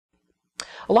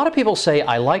A lot of people say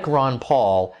I like Ron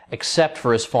Paul except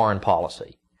for his foreign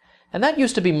policy. And that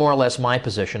used to be more or less my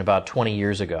position about 20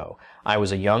 years ago. I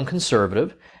was a young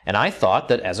conservative, and I thought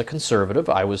that as a conservative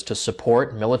I was to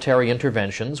support military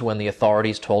interventions when the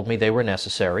authorities told me they were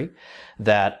necessary,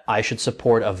 that I should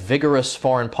support a vigorous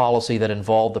foreign policy that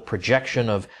involved the projection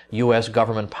of U.S.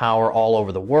 government power all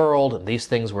over the world, and these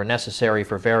things were necessary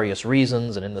for various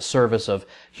reasons and in the service of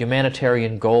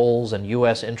humanitarian goals and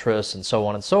U.S. interests and so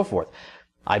on and so forth.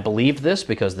 I believed this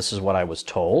because this is what I was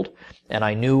told, and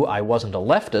I knew I wasn't a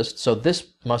leftist, so this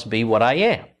must be what I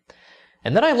am.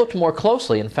 And then I looked more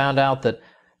closely and found out that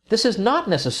this is not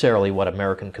necessarily what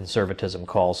American conservatism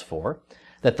calls for,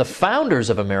 that the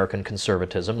founders of American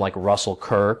conservatism, like Russell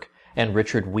Kirk and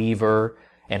Richard Weaver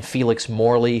and Felix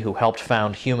Morley, who helped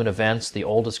found Human Events, the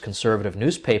oldest conservative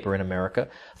newspaper in America,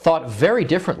 thought very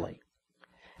differently.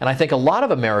 And I think a lot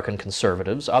of American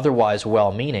conservatives, otherwise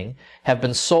well-meaning, have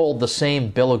been sold the same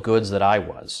bill of goods that I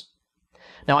was.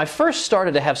 Now, I first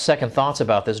started to have second thoughts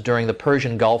about this during the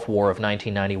Persian Gulf War of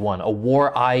 1991, a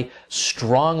war I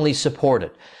strongly supported.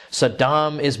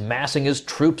 Saddam is massing his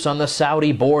troops on the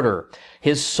Saudi border.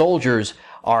 His soldiers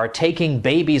are taking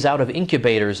babies out of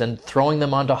incubators and throwing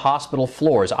them onto hospital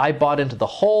floors. I bought into the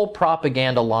whole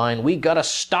propaganda line, we gotta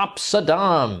stop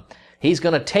Saddam. He's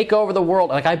going to take over the world.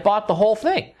 Like, I bought the whole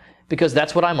thing because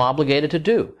that's what I'm obligated to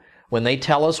do. When they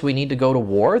tell us we need to go to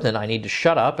war, then I need to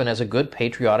shut up and, as a good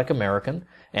patriotic American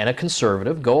and a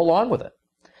conservative, go along with it.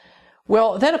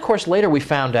 Well, then, of course, later we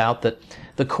found out that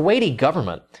the Kuwaiti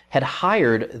government had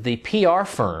hired the PR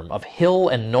firm of Hill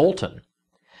and Knowlton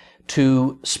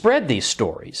to spread these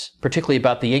stories, particularly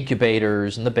about the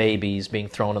incubators and the babies being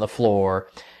thrown on the floor.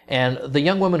 And the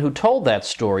young woman who told that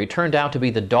story turned out to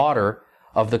be the daughter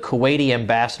of the Kuwaiti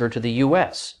ambassador to the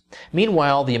U.S.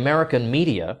 Meanwhile, the American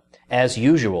media, as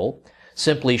usual,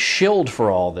 simply shilled for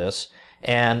all this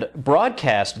and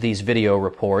broadcast these video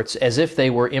reports as if they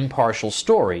were impartial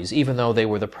stories, even though they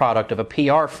were the product of a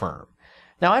PR firm.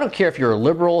 Now, I don't care if you're a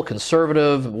liberal,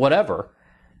 conservative, whatever.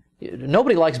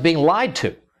 Nobody likes being lied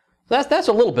to. That's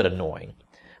a little bit annoying.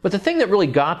 But the thing that really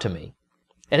got to me,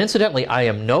 and incidentally, I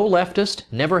am no leftist,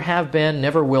 never have been,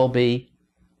 never will be.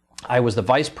 I was the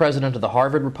vice president of the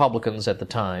Harvard Republicans at the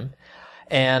time,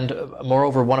 and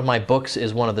moreover, one of my books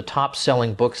is one of the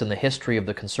top-selling books in the history of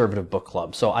the Conservative Book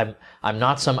Club. So I'm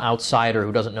not some outsider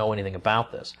who doesn't know anything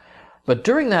about this. But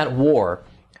during that war,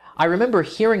 I remember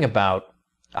hearing about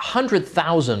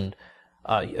 100,000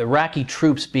 Iraqi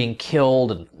troops being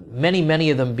killed, and many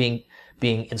of them being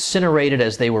incinerated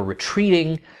as they were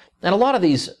retreating. And a lot of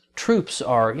these troops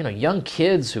are, young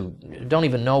kids who don't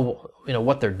even know,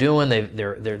 what they're doing.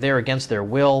 They're there against their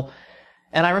will.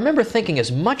 And I remember thinking, as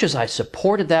much as I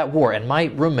supported that war, and my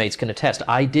roommates can attest,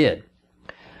 I did,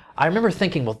 I remember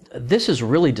thinking, well, this is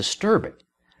really disturbing.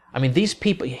 I mean, these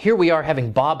people, here we are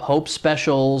having Bob Hope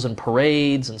specials and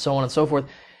parades and so on and so forth,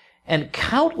 and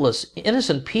countless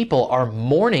innocent people are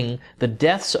mourning the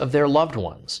deaths of their loved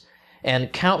ones,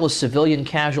 and countless civilian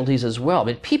casualties as well. I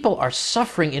mean, people are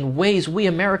suffering in ways we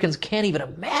Americans can't even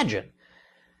imagine.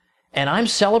 And I'm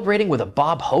celebrating with a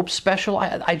Bob Hope special?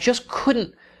 I just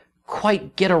couldn't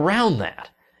quite get around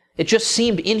that. It just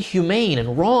seemed inhumane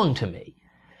and wrong to me.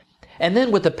 And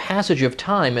then with the passage of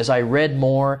time, as I read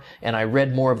more, and I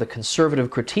read more of the conservative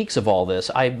critiques of all this,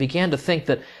 I began to think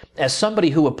that as somebody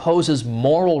who opposes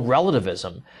moral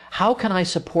relativism, how can I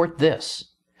support this?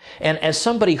 And as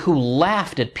somebody who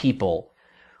laughed at people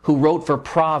who wrote for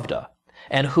Pravda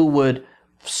and who would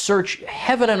search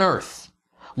heaven and earth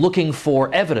looking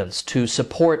for evidence to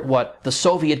support what the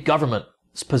Soviet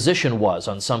government's position was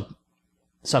on some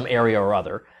area or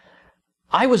other,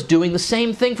 I was doing the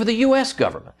same thing for the U.S.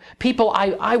 government. People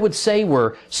I would say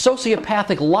were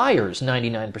sociopathic liars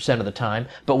 99% of the time,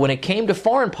 but when it came to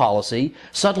foreign policy,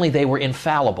 suddenly they were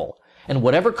infallible. And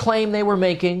whatever claim they were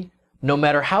making, no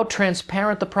matter how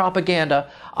transparent the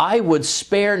propaganda, I would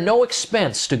spare no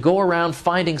expense to go around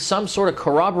finding some sort of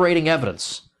corroborating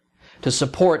evidence to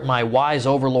support my wise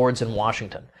overlords in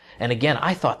Washington. And again,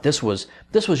 I thought this was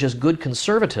just good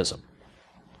conservatism.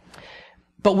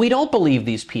 But we don't believe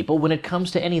these people when it comes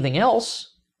to anything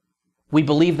else. We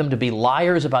believe them to be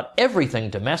liars about everything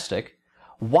domestic.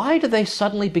 Why do they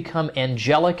suddenly become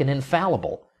angelic and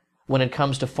infallible when it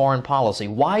comes to foreign policy?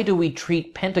 Why do we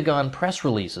treat Pentagon press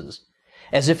releases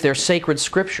as if they're sacred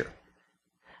scripture?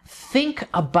 Think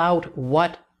about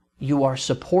what you are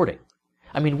supporting.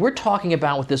 I mean, we're talking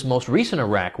about, with this most recent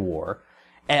Iraq war,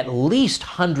 at least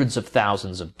hundreds of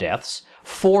thousands of deaths,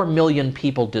 4 million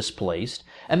people displaced.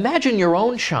 Imagine your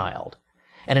own child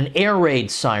and an air raid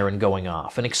siren going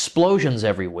off and explosions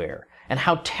everywhere, and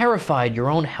how terrified your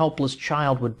own helpless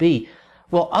child would be.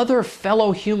 Well, other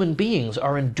fellow human beings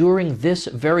are enduring this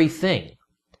very thing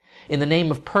in the name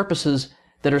of purposes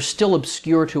that are still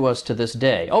obscure to us to this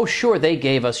day. Oh, sure, they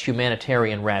gave us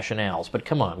humanitarian rationales, but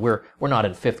come on, we're not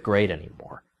in 5th grade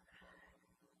anymore.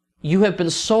 You have been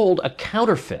sold a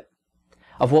counterfeit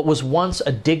of what was once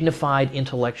a dignified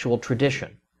intellectual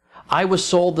tradition. I was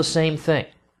sold the same thing.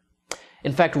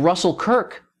 In fact, Russell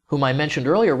Kirk, whom I mentioned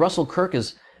earlier, Russell Kirk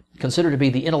is considered to be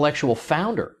the intellectual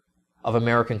founder of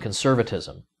American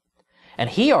conservatism. And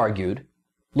he argued,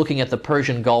 looking at the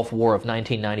Persian Gulf War of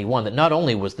 1991, that not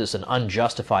only was this an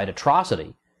unjustified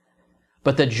atrocity,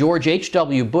 but that George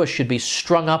H.W. Bush should be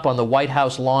strung up on the White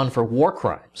House lawn for war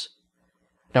crimes.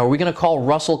 Now, are we going to call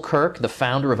Russell Kirk, the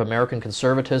founder of American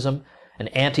conservatism, an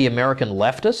anti-American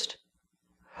leftist?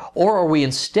 Or are we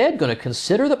instead going to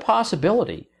consider the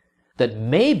possibility that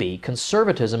maybe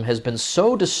conservatism has been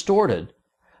so distorted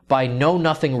by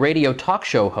know-nothing radio talk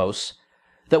show hosts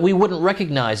that we wouldn't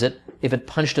recognize it if it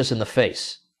punched us in the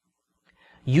face?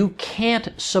 You can't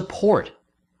support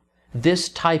this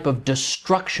type of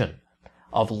destruction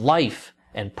of life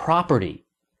and property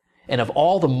and of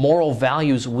all the moral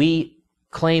values we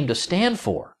claim to stand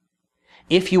for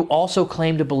if you also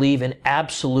claim to believe in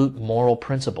absolute moral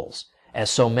principles, as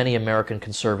so many American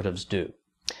conservatives do.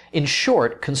 In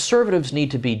short, conservatives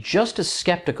need to be just as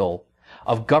skeptical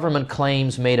of government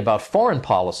claims made about foreign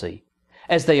policy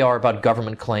as they are about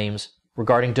government claims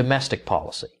regarding domestic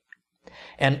policy,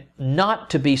 and not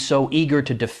to be so eager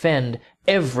to defend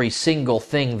every single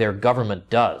thing their government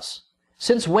does.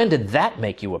 Since when did that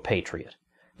make you a patriot?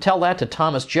 Tell that to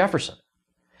Thomas Jefferson.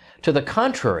 To the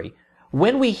contrary,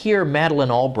 when we hear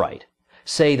Madeleine Albright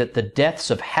say that the deaths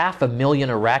of 500,000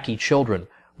 Iraqi children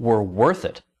were worth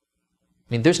it,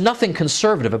 I mean, there's nothing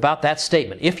conservative about that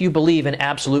statement if you believe in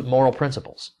absolute moral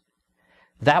principles.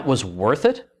 That was worth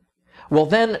it? Well,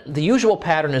 then the usual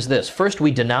pattern is this. First,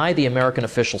 we deny the American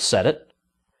officials said it,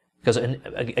 because,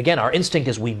 again, our instinct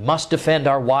is we must defend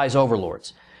our wise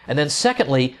overlords. And then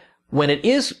secondly, when it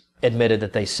is admitted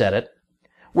that they said it,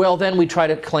 well, then we try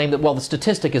to claim that, well, the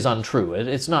statistic is untrue.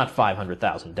 It's not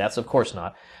 500,000 deaths, of course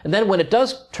not. And then when it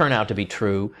does turn out to be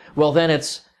true, well, then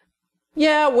it's,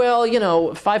 yeah,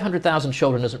 well, 500,000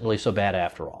 children isn't really so bad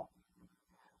after all.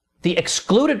 The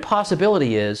excluded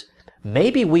possibility is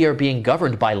maybe we are being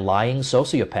governed by lying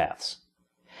sociopaths.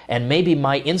 And maybe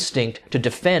my instinct to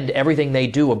defend everything they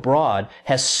do abroad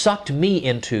has sucked me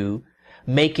into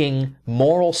making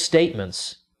moral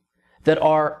statements that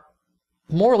are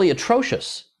morally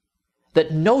atrocious,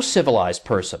 that no civilized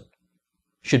person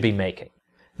should be making.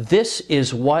 This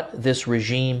is what this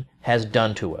regime has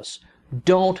done to us.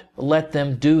 Don't let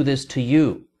them do this to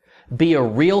you. Be a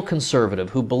real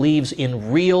conservative who believes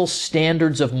in real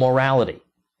standards of morality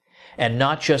and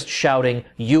not just shouting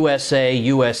USA,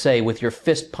 USA with your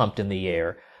fist pumped in the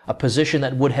air, a position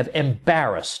that would have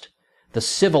embarrassed the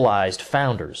civilized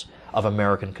founders of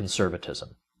American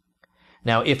conservatism.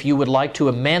 Now, if you would like to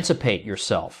emancipate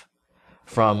yourself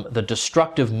from the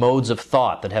destructive modes of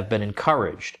thought that have been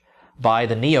encouraged by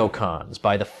the neocons,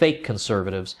 by the fake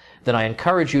conservatives, then I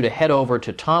encourage you to head over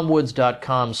to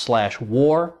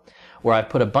tomwoods.com/war, where I've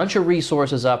put a bunch of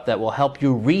resources up that will help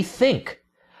you rethink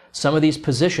some of these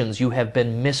positions you have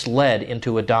been misled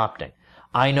into adopting.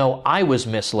 I know I was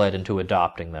misled into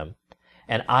adopting them,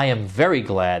 and I am very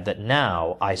glad that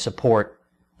now I support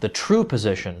the true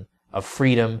position of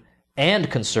freedom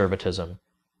and conservatism,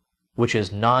 which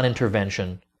is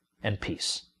non-intervention and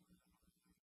peace.